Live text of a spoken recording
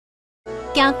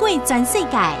行过全世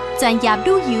界，专业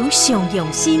旅游上用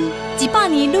心。100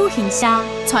年旅行社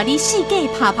带你世界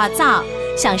趴趴走，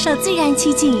享受自然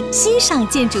奇景，欣赏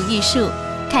建筑艺术，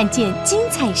看见精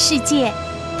彩世界，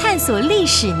探索历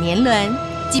史年轮。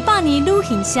100年旅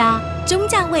行社，中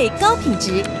价位高品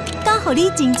质，刚好你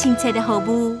真亲切的服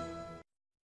务。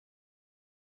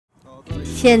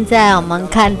现在我们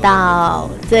看到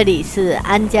这里是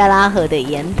安加拉河的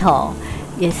源头，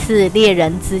也是猎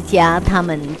人之家他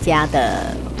们家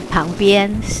的旁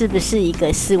边，是不是一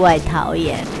个世外桃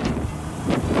源？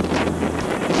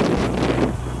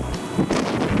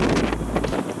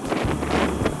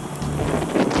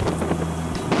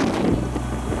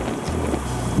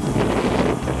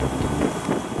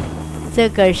这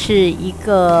个是一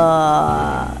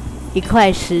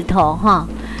块石头哈。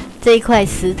这一块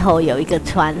石头有一个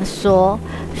传说，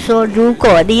说如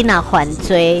果你若犯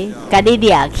罪，甲你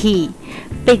掠去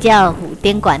八角湖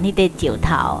顶管迄个石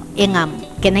头，因暗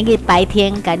今日白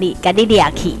天甲你掠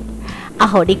去，啊，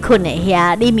互你困在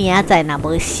遐，你明仔载若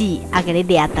无死，啊，甲你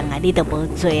掠倒来，你就无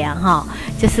罪啊哈。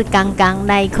就是刚刚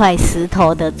那一块石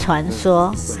头的传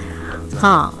说。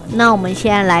好，那我们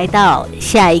现在来到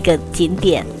下一个景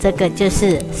点，这个就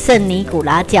是圣尼古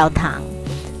拉教堂。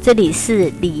这里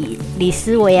是里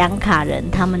斯维扬卡人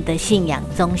他们的信仰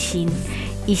中心，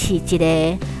伊是一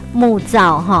个木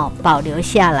造哈保留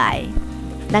下来。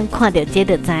咱看到这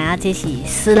就知影，这是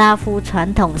斯拉夫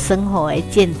传统生活的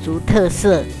建筑特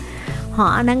色。哈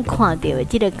啊，咱看到的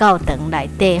这个教堂内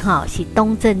底哈是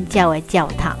东正教的教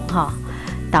堂哈。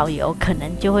导游可能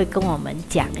就会跟我们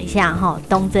讲一下哈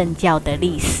东正教的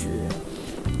历史。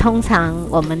通常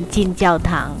我们进教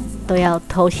堂都要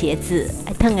脱鞋子，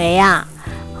脱鞋啊。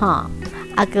啊，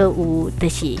搁有就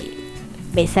是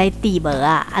袂使滴无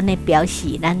啊，安尼表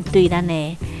示咱对咱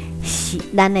的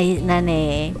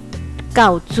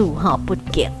教主哈不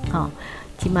敬哈。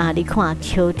即马你看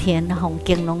秋天风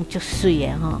景拢足水的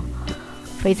哈，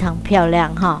非常漂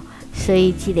亮哈。所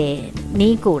以这个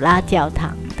尼古拉教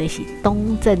堂就是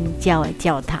东正教的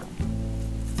教堂。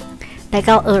来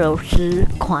到俄罗斯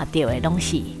看到的拢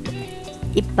是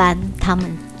一般他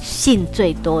们信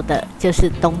最多的就是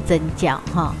东正教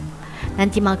哈。咱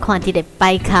即马看这个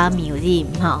拜卡庙日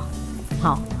哈，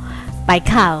好拜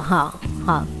卡哈，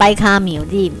好拜卡庙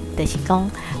日就是讲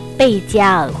贝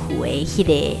加尔湖的迄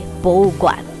个博物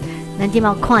馆。咱即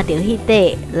马看到迄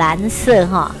块蓝色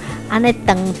哈，安尼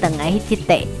长长的迄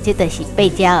块，这就是贝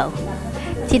加尔湖。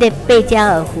这个贝加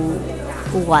尔湖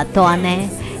有偌大呢？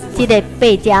这个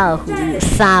贝加尔湖有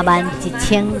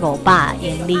31500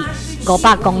英里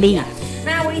，500公里。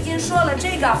那我已经说了，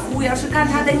这个湖要是看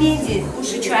它的面积，不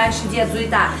是全世界最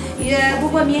大，不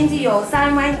过面积有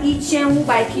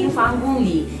31500平方公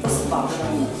里。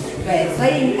对，所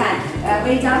以你看，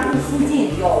贝加尔湖附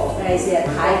近有那些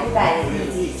台布代遗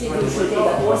迹，这就是这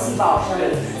个多细胞生物。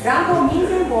然后明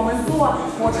天我们坐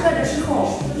火车的时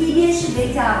候，一边是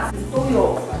贝加尔湖都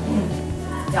有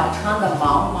比较长的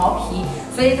毛皮，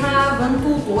所以它温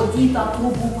度多低它都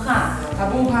不怕，它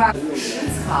不怕吃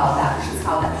草的，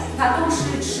它都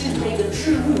是吃那个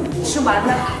植物，吃完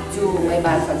了就没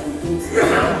办法就肚子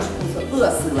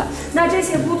饿死了。那这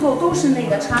些骨头都是那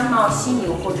个长毛犀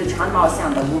牛或者长毛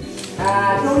象的物，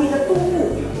有一个动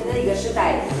物，那个时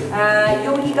代，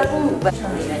有一个动物本身的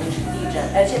原因是地震，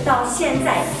而且到现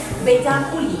在。贝加尔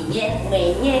湖里面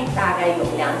每年大概有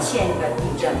2000个地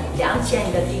震，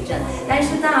但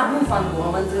是大部分我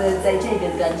们在这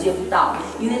边感觉不到，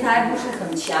因为它还不是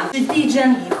很强。是地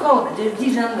震以后的，这是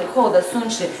地震以后的损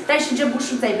失，但是这不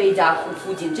是在贝加尔湖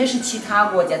附近，这是其他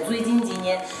国家。最近几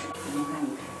年，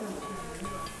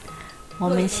我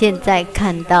们现在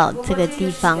看到这个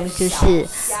地方就是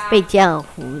贝加尔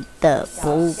湖的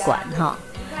博物馆哈。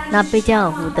那贝加尔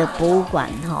湖的博物馆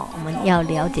哈，我们要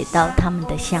了解到他们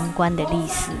的相关的历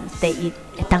史。第一，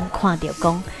当看到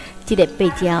讲，这个贝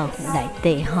加尔湖内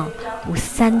底哈有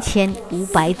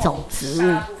3500种植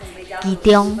物，其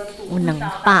中有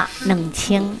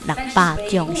2600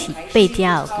种是贝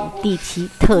加尔湖地区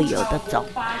特有的种，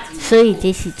所以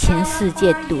这是全世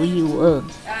界独一无二。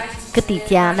搁伫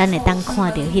遮，咱会当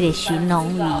看到迄个鲟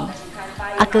龙鱼，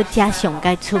搁遮上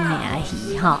界出名的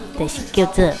鱼哈，就是叫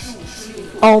做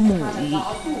欧姆鱼，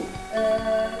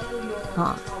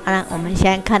好，我们现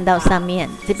在看到上面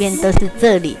这边都是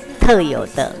这里特有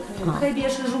的，特别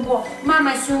是如果妈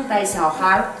妈熊带小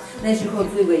孩，那时候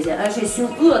最危险，而且熊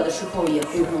饿的时候也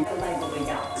会很危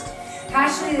险。他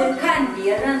是看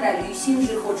别人的旅行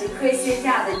者或者科学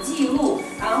家的记录，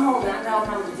然后按照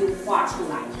他们就画出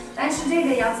来。但是这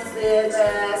个样子是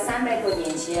300多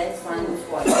年前算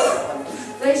错的。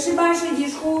所以18世纪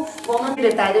初，我们这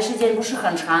里待的时间不是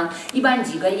很长，一般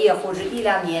几个月或者1、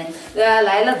2年，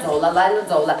来了走了，来了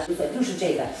走了，就是这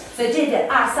个。所以这个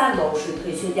3楼是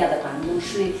科学家的办公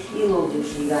室，1楼就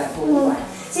是一个博物馆。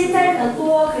现在很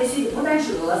多科学，不但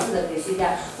是俄罗斯的科学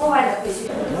家，国外的科学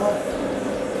家。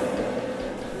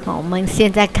好，我们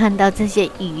现在看到这些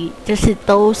鱼，就是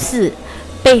都是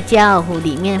贝加尔湖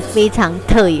里面非常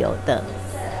特有的。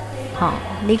好，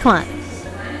你看。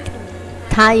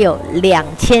它有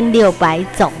2600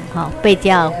种哈，贝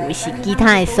加尔湖是其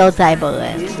他的所在无的。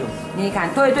你看，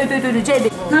对，这里，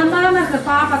他妈妈和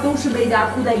爸爸都是贝加尔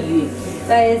湖的鱼，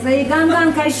对，所以刚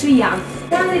刚开始养，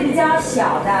刚才比较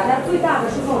小的，它最大的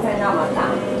时候才那么大，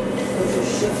都是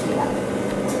实体的。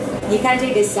你看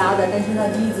这个小的，但是它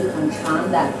鼻子很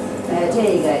长的，这个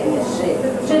也是，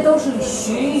这都是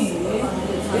鲟鱼，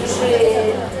就是。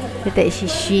这就是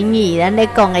鲟鱼，咱咧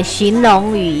讲的鲟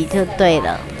龙鱼就对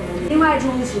了。另外一种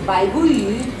是白骨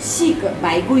鱼，细个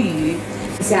白骨鱼，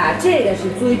像这个是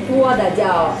最多的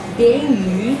叫鲢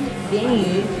鱼，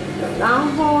然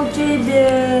后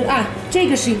这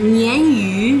个是鲶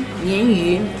鱼，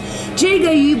这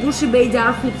个鱼不是贝加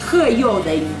尔湖特有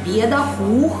的鱼，别的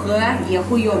湖河也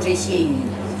会有这些鱼。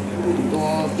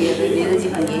别的地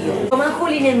方也有。我们湖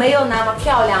里面没有那么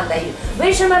漂亮的鱼，为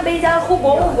什么贝加尔湖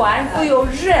博物馆会有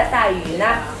热带鱼呢？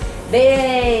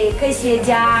科学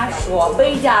家说，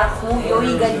贝加尔湖有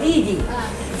一个弟弟，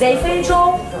在非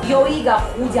洲有一个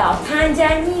湖叫坦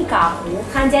加尼卡湖，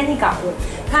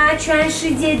它全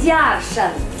世界第2深，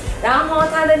然后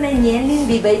它的年龄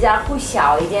比贝加尔湖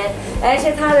小一点，而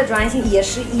且它的转型也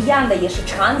是一样的，也是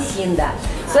长形的。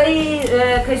所以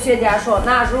科学家说，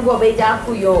那如果贝加尔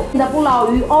湖有那捕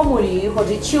捞鱼、欧姆鲤鱼或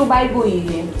者秋白骨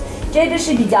鱼。这个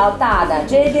是比较大的，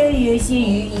这个有些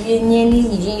鱼年龄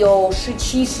已经有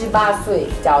17、18岁，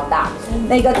比较大。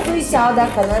那个最小的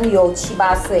可能有7、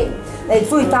8岁，那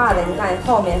最大的你看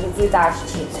后面是最大17。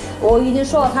我已经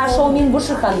说它寿命不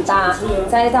是很大，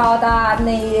才到达那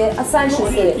30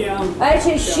岁。而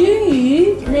且鲟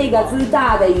鱼那个最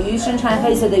大的鱼，身穿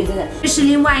黑色的鱼，这是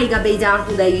另外一个贝加尔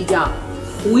湖的鱼叫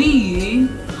灰鱼，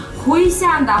回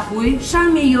响的回，上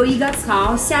面有一个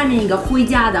草，下面一个回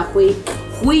家的回。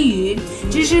灰鱼，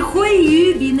只是灰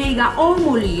鱼比那个欧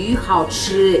姆鲤鱼好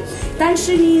吃，但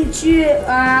是你去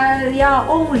要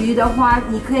欧姆鲤鱼的话，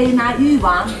你可以拿渔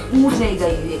网捕这个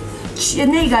鱼，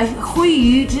那个灰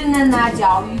鱼只能拿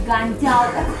钓鱼竿钓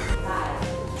的。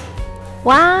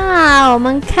哇，我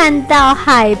们看到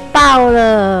海豹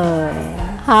了，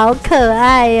好可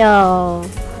爱哟！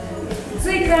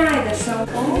最可爱的是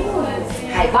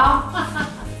海豹。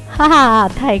哈哈，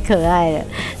太可爱了！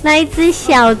那一只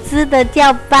小只的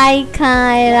叫掰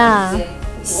开啦，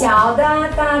小的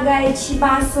大概7、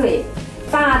8岁，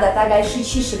大的大概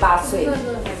17、18岁。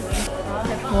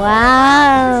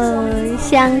哇哦，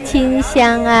相亲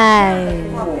相爱。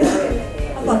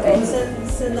把头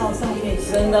伸到上面，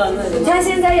伸到那里。它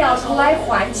现在要出来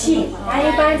换气，它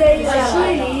一般在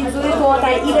水里最多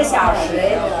待1个小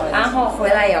时，然后回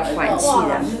来要换气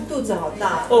的。肚子好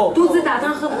大哦，肚子大，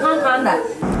它很胖胖的。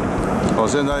我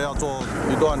现在要坐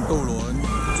一段渡轮，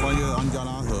穿越安加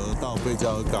拉河到贝加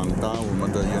尔港，搭我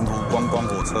们的沿途观光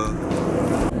火车。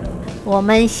我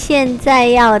们现在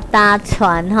要搭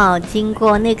船哈，经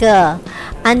过那个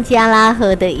安加拉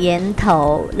河的沿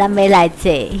头，咱要来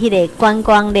坐那个观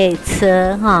光列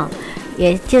车哈，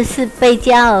也就是贝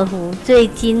加尔湖最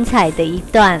精彩的一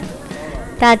段。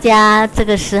大家这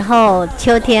个时候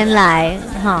秋天来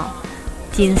哈，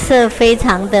景色非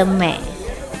常的美，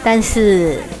但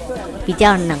是比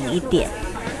较冷一点。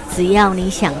只要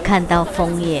你想看到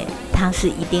枫叶，它是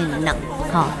一定冷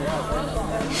哈。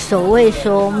所谓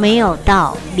说没有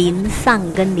到零上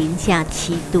跟零下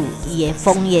7度，伊的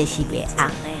枫叶是袂红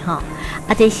的哈。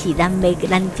这是咱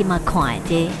即马看的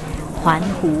这环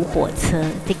湖火车，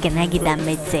这今仔日咱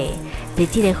要坐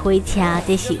这个火车，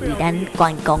这是为咱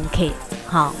观光客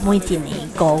哈。每一年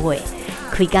5月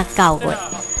开到9月，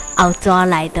后抓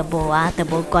来都无啊，都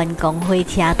无观光火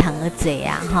车通去坐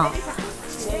啊哈。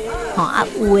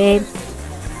有的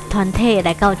团体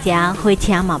来到这，火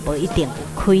车嘛无一定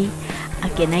有开。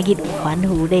今仔日有环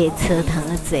湖列车通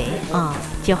去坐，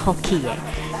足福气的。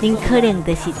恁可能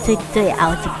就是最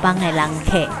后一帮的人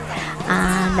客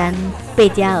咱贝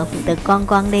加尔湖的观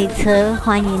光列车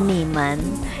欢迎你们，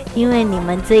因为你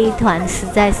们这一团实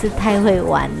在是太会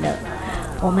玩了。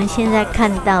我们现在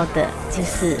看到的就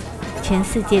是全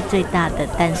世界最大的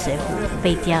淡水湖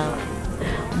贝加尔湖，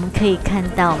我们可以看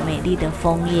到美丽的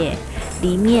枫叶，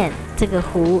里面这个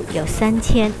湖有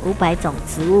3500种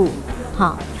植物，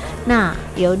哈，那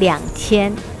有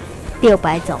2600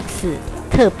种是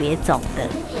特别种的，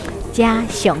加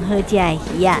上好食的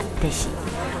鱼啊，就是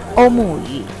欧姆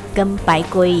鱼跟白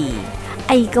鲑鱼。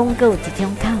伊讲还有一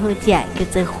种较好食叫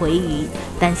做回鱼，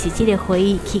但是这个回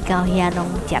鱼去到遐拢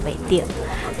食袂到。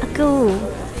还有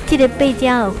这个八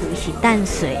角湖是淡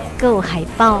水，还有海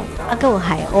豹，还有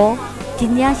海鸥，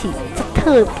真正是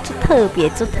特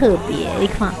别。你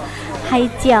看海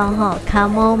鸟吼，卡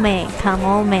摩美吼，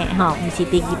毋是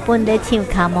伫日本咧唱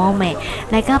卡摩美，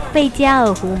来到八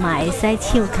角湖嘛会使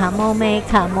唱卡摩美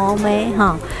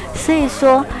吼。所以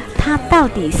说，它到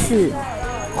底是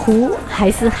湖还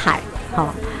是海？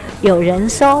有人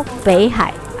说北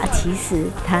海啊，其实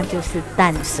它就是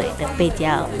淡水的八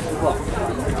角湖。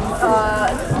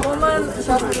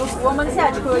我们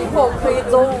下去以后可以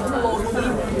走楼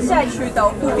梯下去到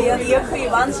湖边，也可以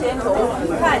往前走，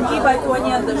看100多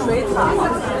年的水塔。